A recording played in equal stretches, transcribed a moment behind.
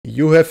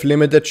You have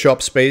limited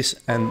shop space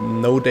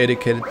and no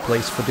dedicated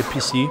place for the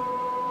PC?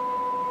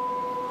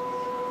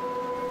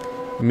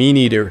 Me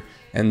neither,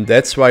 and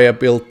that's why I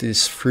built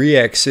this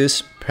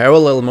 3-axis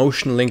parallel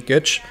motion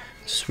linkage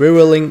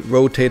swiveling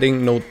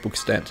rotating notebook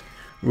stand,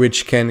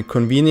 which can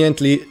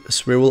conveniently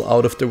swivel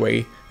out of the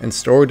way and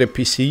store the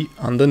PC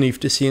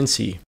underneath the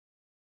CNC.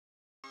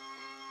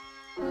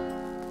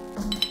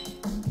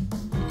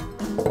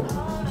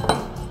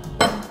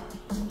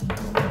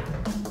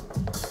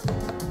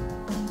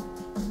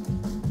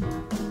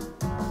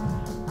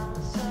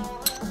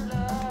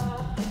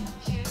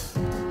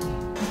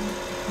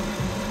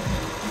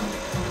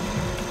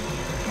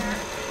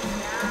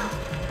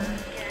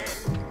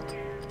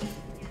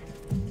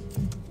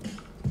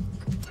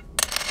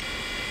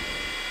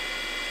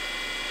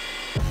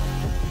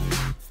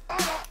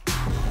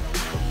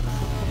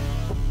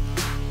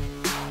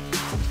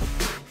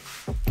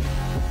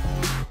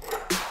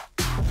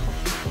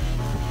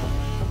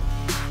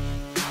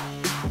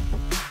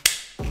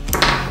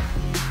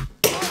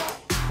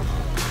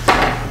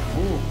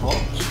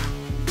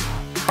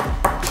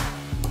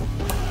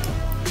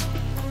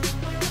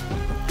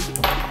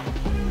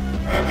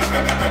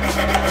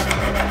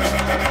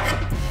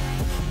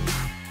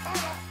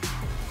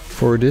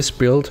 For this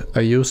build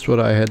I used what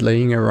I had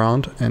laying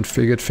around and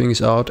figured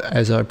things out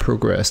as I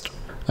progressed.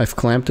 I've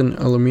clamped an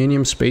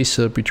aluminium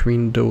spacer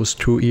between those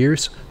two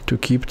ears to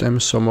keep them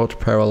somewhat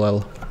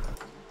parallel.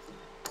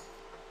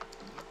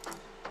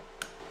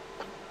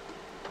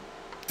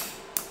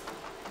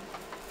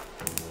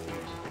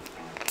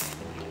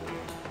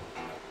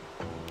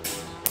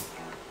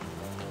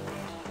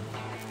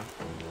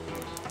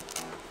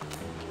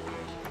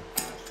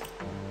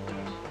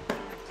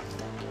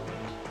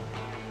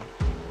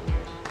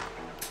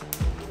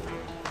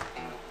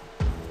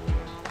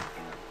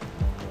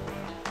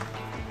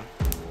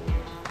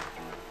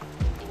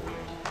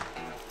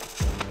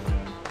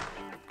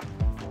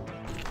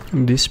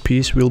 This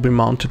piece will be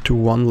mounted to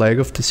one leg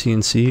of the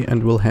CNC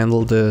and will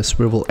handle the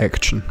swivel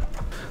action.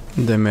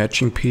 The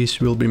matching piece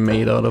will be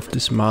made out of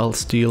this mild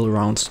steel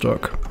round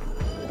stock.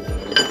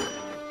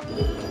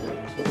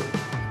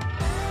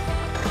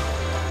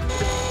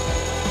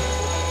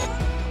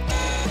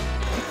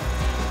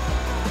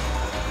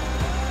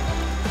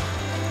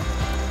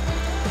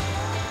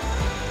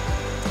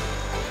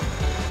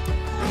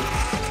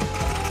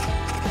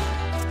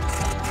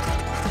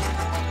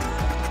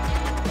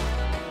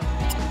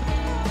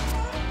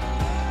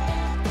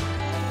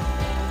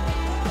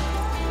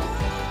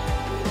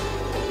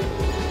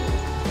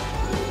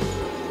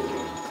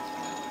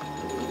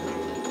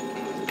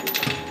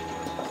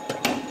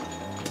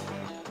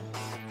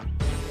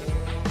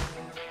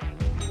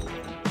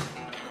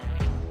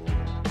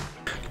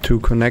 To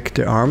connect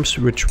the arms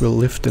which will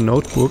lift the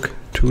notebook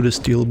to the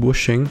steel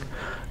bushing,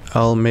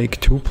 I'll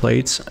make two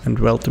plates and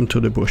weld them to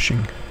the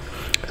bushing.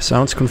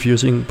 Sounds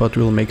confusing, but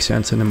will make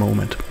sense in a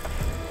moment.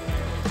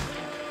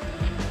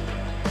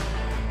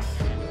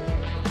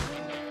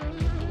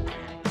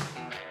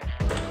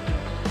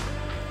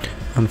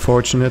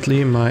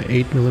 Unfortunately, my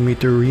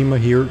 8mm reamer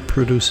here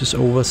produces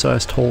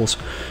oversized holes,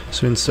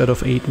 so instead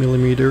of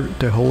 8mm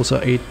the holes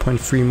are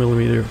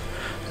 8.3mm,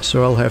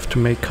 so I'll have to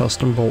make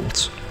custom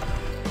bolts.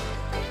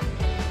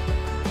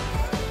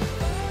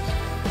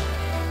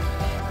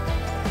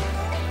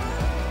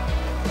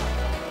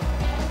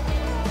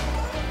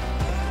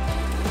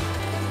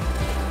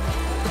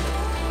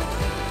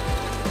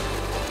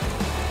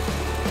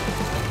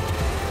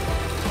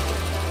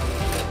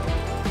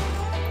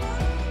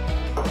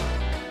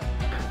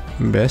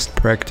 Best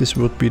practice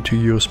would be to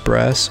use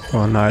brass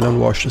or nylon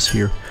washers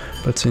here,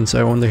 but since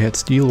I only had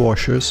steel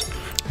washers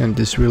and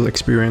this will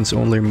experience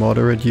only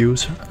moderate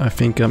use, I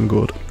think I'm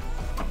good.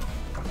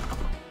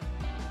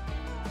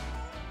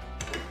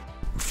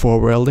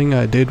 For welding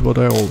I did what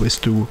I always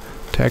do,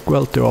 tack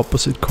weld the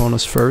opposite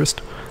corners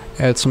first,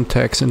 add some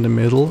tacks in the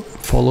middle,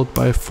 followed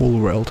by a full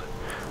weld.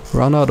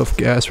 Run out of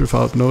gas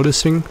without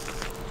noticing,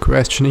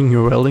 questioning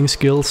your welding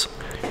skills.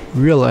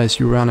 Realize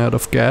you run out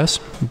of gas,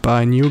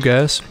 buy new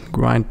gas,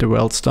 grind the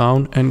welds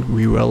down and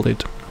re-weld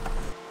it.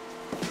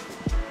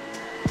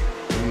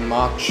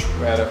 Much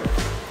better.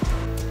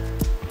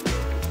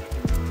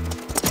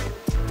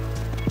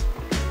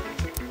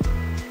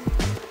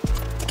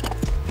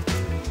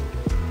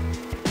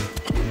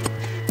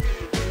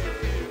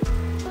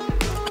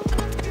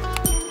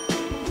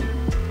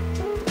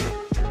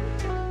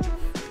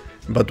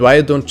 But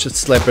why don't just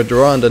slap a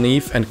drawer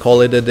underneath and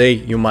call it a day,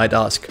 you might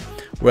ask.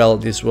 Well,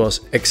 this was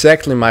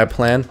exactly my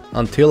plan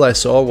until I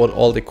saw what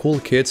all the cool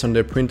kids on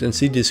the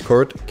PrintNC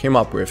Discord came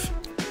up with.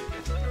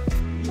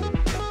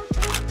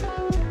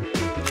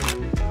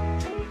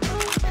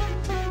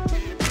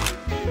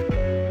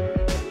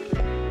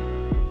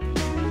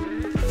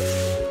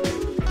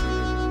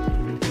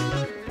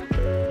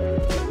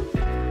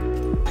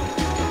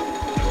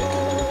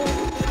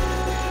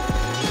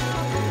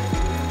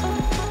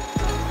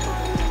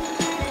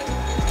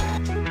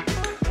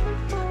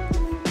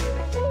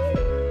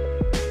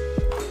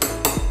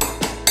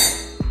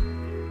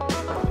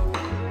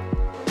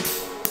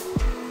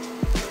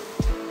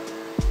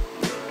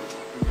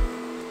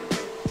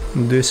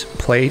 This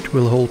plate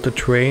will hold the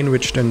tray in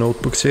which the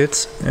notebook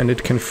sits, and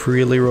it can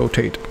freely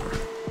rotate.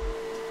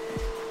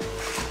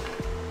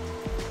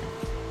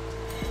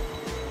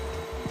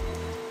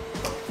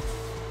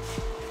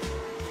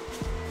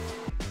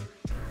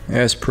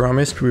 As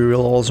promised, we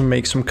will also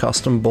make some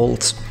custom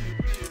bolts.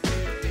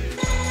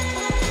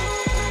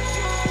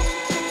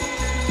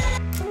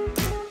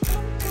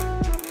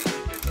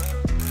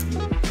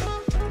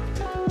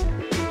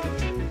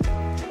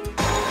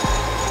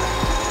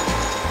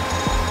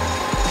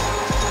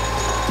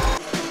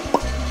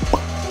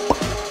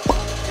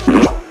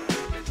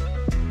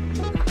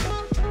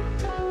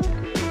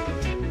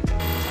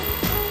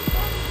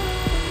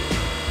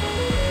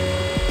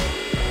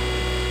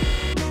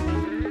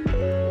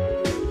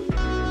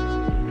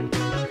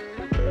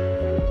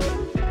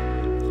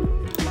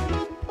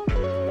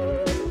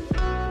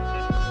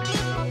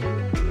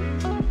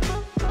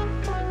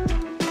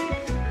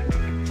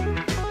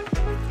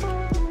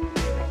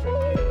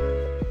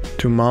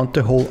 To mount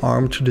the whole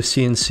arm to the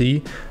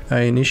CNC,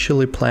 I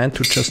initially planned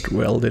to just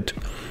weld it,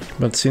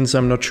 but since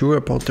I'm not sure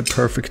about the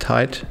perfect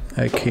height,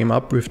 I came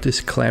up with this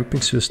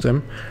clamping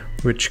system,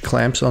 which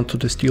clamps onto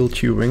the steel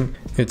tubing.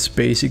 It's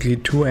basically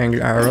two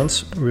angle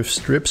irons with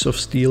strips of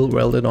steel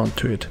welded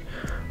onto it.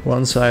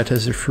 One side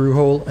has a through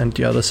hole and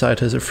the other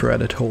side has a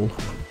threaded hole.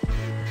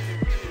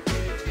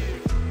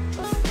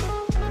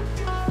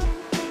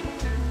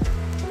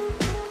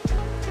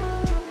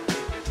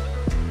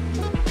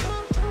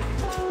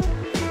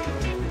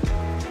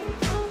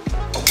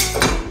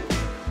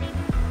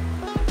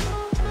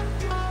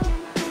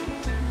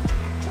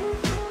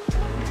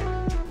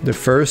 The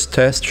first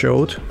test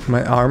showed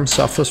my arm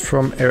suffers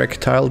from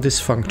erectile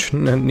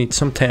dysfunction and needs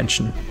some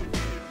tension.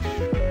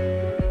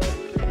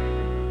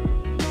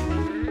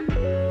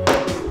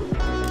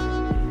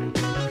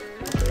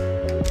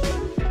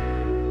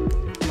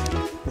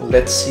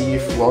 Let's see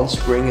if one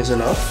spring is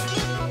enough.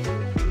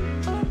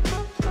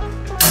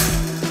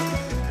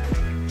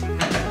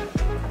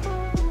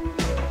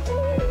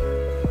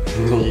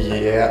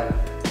 Yeah,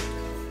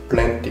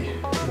 plenty.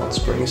 One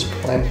spring is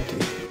plenty.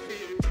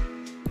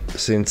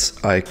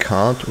 Since I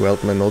can't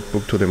weld my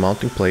notebook to the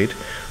mounting plate,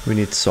 we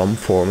need some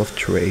form of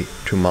tray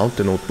to mount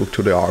the notebook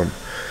to the arm.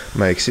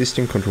 My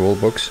existing control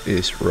box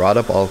is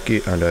rather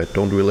bulky and I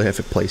don't really have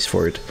a place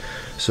for it,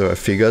 so I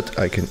figured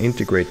I can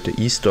integrate the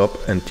e-stop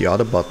and the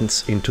other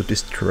buttons into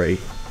this tray.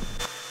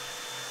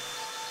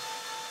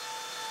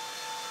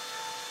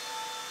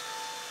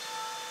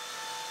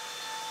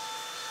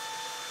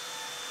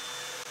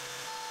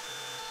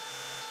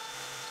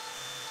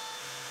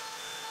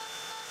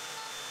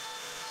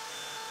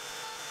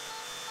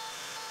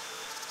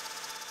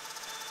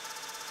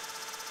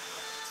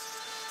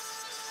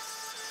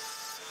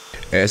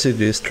 As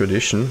it is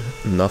tradition,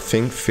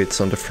 nothing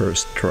fits on the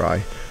first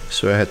try,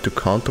 so I had to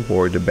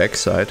counterbore the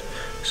backside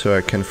so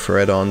I can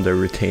thread on the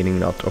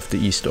retaining nut of the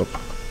e-stop.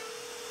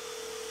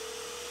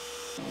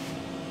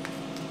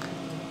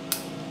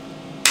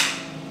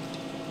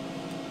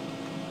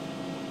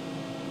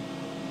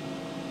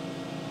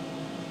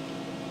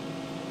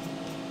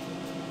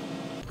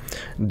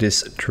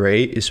 This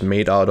tray is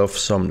made out of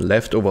some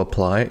leftover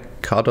ply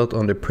cut out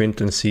on the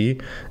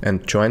PrintNC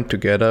and joined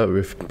together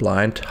with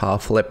blind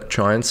half-lap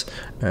joints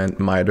and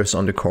miters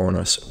on the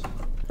corners.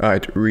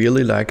 I'd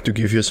really like to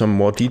give you some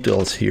more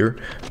details here,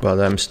 but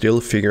I'm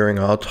still figuring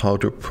out how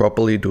to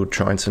properly do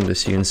joints in the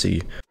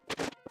CNC.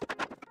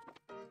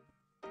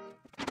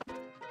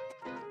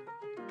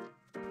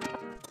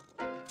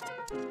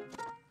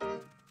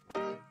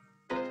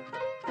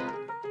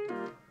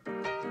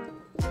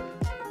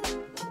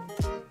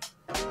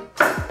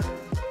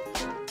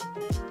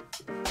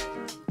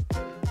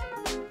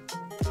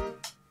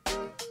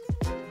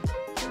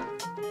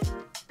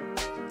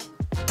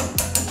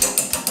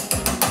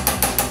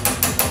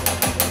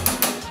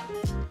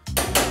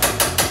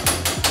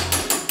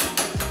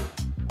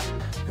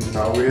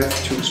 Now we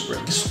have two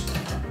springs.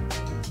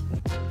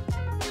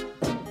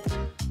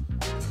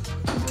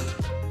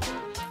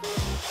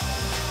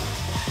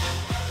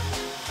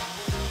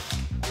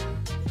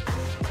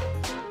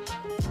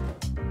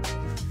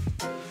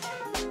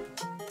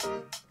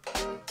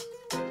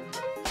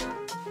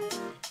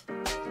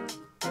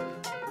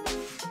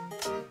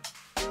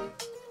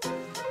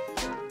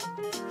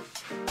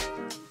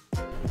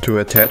 To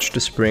attach the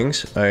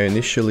springs, I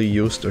initially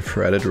used a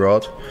threaded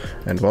rod,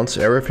 and once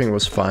everything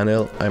was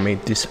final, I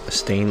made these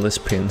stainless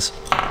pins.